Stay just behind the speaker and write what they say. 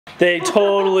They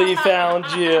totally found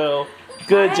you.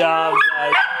 Good job,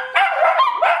 guys.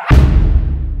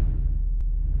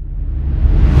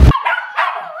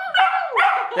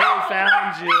 They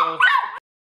found you.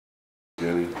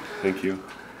 Jenny, thank you.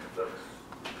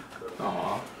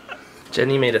 Aww.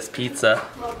 Jenny made us pizza.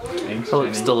 Thanks, it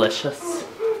looks delicious.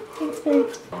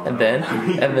 And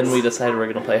then we decided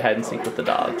we're gonna play hide and seek with the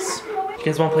dogs. You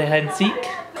guys wanna play hide and seek?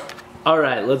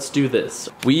 Alright, let's do this.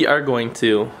 We are going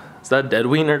to, is that a dead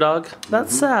wiener dog?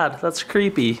 That's sad, that's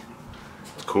creepy.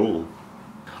 It's cool.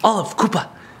 Olive, Koopa,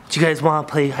 do you guys wanna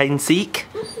play hide and seek?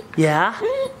 Yeah?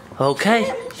 Okay,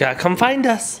 you gotta come find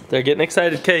us. They're getting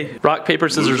excited. Okay, rock, paper,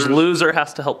 scissors. Loser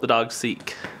has to help the dog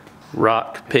seek.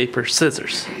 Rock, paper,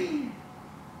 scissors.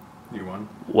 You won.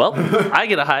 Well, I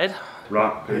get a hide.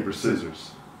 Rock, paper,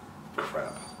 scissors.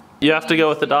 Crap. You have to go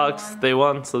with the dogs. They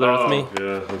won, so they're with me.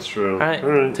 Yeah, that's true.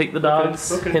 Alright, take the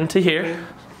dogs into here.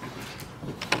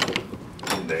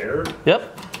 There?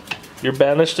 Yep. You're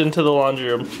banished into the laundry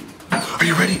room. Are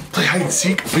you ready? Play hide and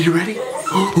seek? Are you ready?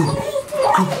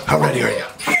 How ready are you?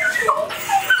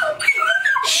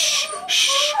 Shh,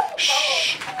 shh,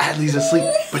 shh. Adley's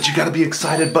asleep, but you gotta be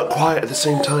excited but quiet at the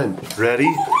same time.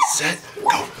 Ready, set,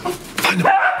 go. Find him.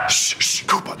 Shh, shh,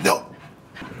 Koopa, no.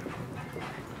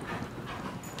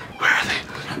 Where are they?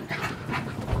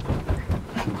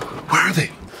 Where are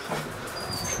they?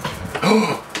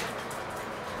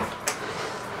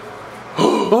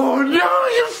 Oh no,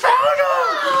 you found him!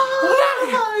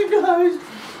 Hi guys.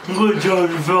 Good job,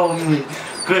 you found me.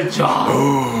 Good job.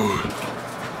 Oh.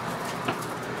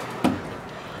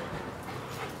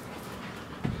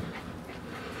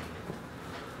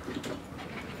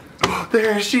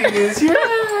 There she is! Yay!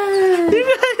 You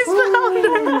guys found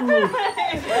her!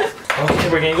 Okay,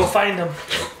 we're gonna go find him.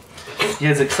 You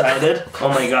guys excited? Oh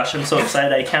my gosh, I'm so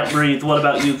excited I can't breathe. What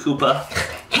about you, Koopa?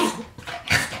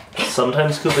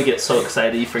 Sometimes Koopa gets so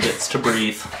excited he forgets to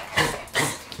breathe.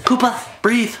 Koopa,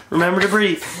 breathe. Remember to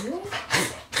breathe.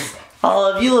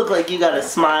 Olive, you look like you got a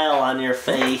smile on your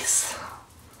face.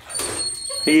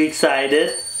 Are you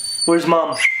excited? Where's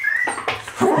Mom?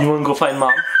 You wanna go find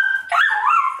Mom?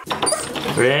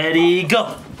 Ready,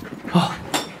 go! Oh.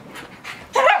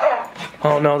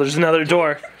 Oh no, there's another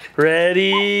door.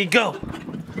 Ready, go!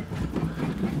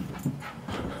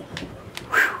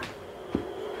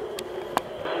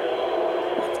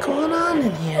 What's going on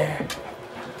in here?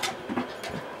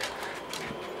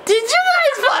 Did you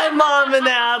guys find Mom and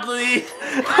Adley?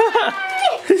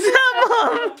 Is that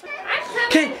Mom?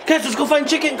 Okay, guys, let's go find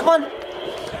Chicken. Come on.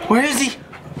 Where is he?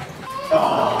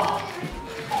 Oh.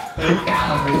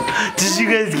 Did you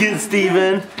guys get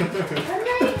Steven?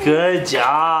 Good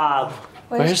job.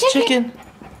 Where's Chicken?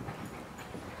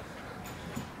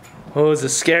 Oh, it's a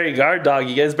scary guard dog.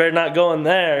 You guys better not go in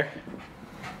there.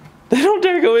 They don't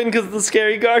dare go in because of the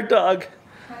scary guard dog.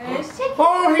 Where's Chicken?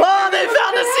 Oh, they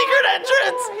found a secret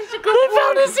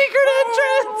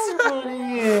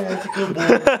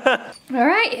entrance! All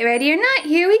right, ready or not,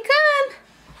 here we come.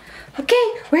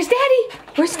 Okay, where's Daddy?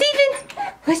 Where's Steven?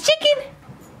 Where's Chicken?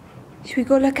 Should we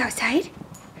go look outside?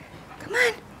 Come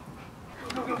on.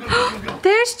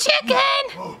 There's Chicken!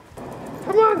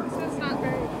 Come on!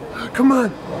 Come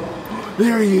on!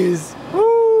 There he is!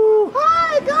 Woo.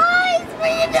 Hi guys, what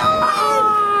are you doing?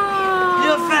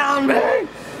 You found me!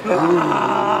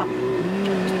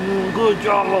 Good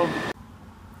job!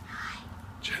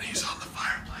 Jenny's on the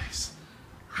fireplace.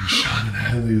 And Sean and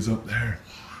Adley is up there.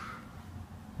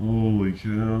 Holy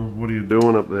cow, what are you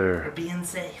doing up there? We're being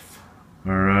safe.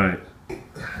 Alright.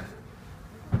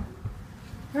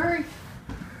 Hurry.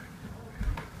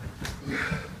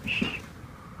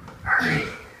 Hurry.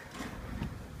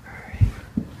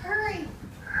 Hurry.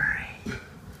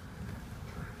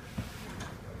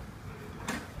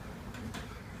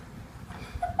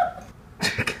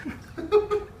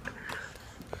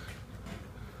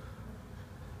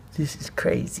 This is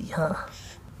crazy, huh?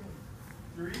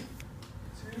 3, 2,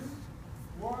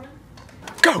 1.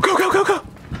 Go, go, go, go, go!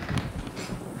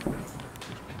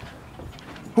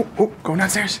 Oh, going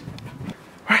downstairs.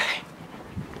 Where are they?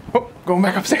 Oh, going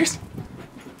back upstairs.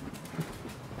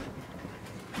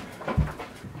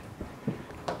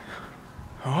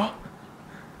 Oh.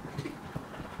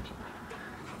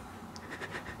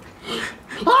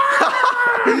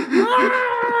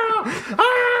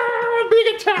 Big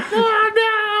attack! Oh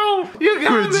no! You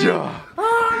got me! Good job!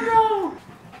 Oh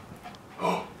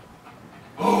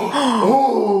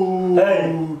Oh!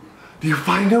 Hey! Do you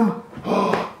find him?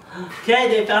 Okay,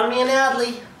 they found me and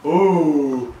Adley.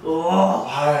 Oh! Oh.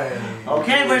 Hi!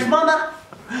 Okay, where's Mama?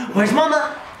 Where's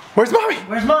Mama? Where's Mommy?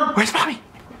 Where's Mom? Where's Mommy?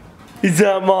 Is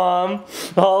that Mom?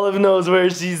 Olive knows where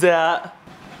she's at.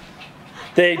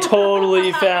 They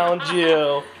totally found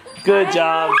you. Good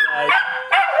job, guys.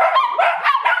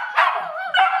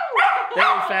 They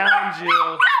found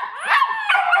you.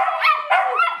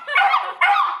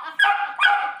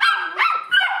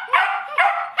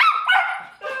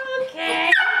 Okay,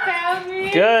 found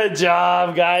me. Good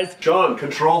job, guys. Sean,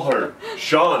 control her.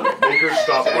 Sean, make her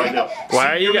stop right now.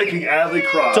 Why are you making Adley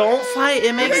cry? Don't fight.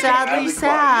 It makes You're making Adley Adley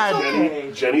sad.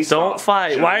 cry. Jenny, stop. Don't fight.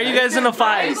 Jenny. Why are you guys in a I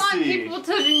fight? want people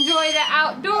to enjoy the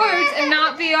outdoors and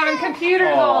not be on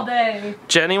computers all day.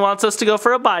 Jenny wants us to go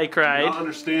for a bike I ride. don't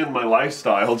understand my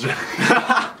lifestyle, Jenny.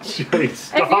 Jenny,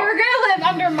 stop. If you're gonna live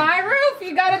under my roof,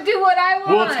 you gotta do what I want.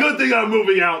 Well, it's a good thing I'm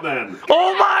moving out then.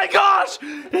 Oh my gosh!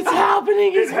 It's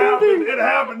happening. It's It happened. moving. It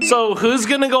happened. So who's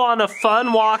gonna go on a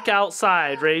fun walk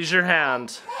outside? Raise your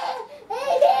hand.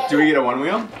 Do we get a one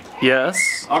wheel?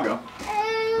 Yes. I'll go.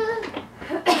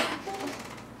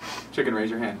 Chicken, raise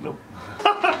your hand. Nope.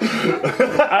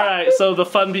 Alright, so the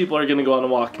fun people are gonna go on a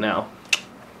walk now.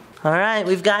 Alright,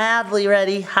 we've got Adley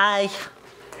ready. Hi.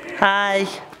 Hi.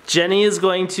 Jenny is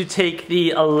going to take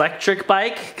the electric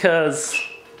bike, cause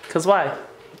why?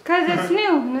 Cause it's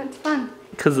new and it's fun.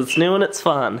 Because it's new and it's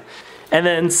fun. And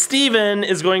then Steven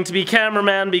is going to be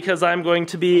cameraman because I'm going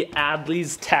to be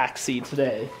Adley's taxi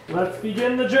today. Let's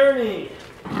begin the journey.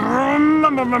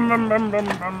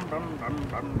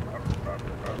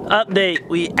 Update,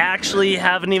 we actually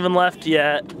haven't even left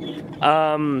yet.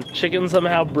 Chicken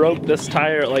somehow broke this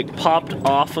tire, it like popped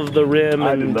off of the rim.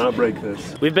 I And did not break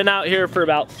this. we've been out here for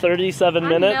about 37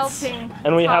 minutes melting.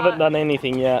 and we Hot. haven't done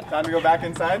anything yet. Time to go back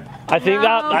inside? I think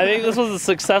this was a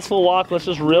successful walk. Let's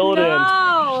just reel it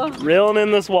No. in. Reeling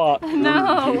in this walk.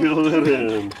 No. Reel it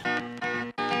in.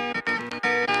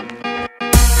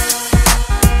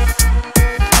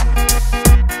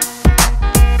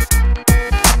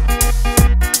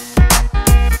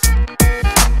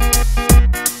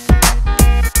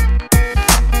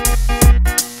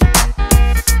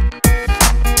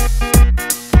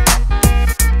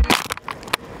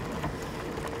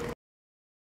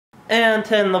 And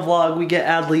to end the vlog, we get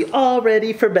Adley all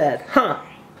ready for bed. Huh.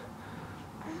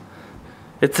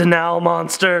 It's an owl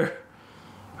monster.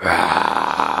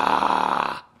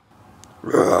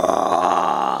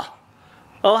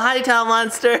 Oh, hi, Towel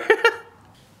Monster.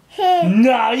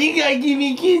 No, you gotta give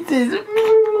me kisses.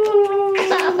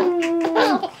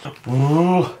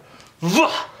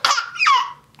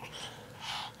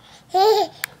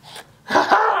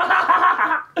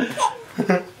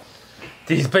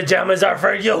 These pajamas are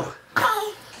for you.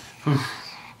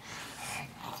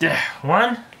 There,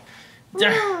 1,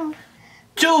 there,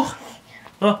 2,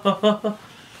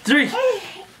 3.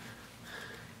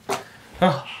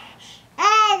 Oh.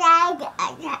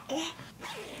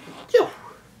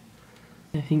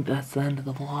 I think that's the end of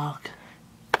the vlog.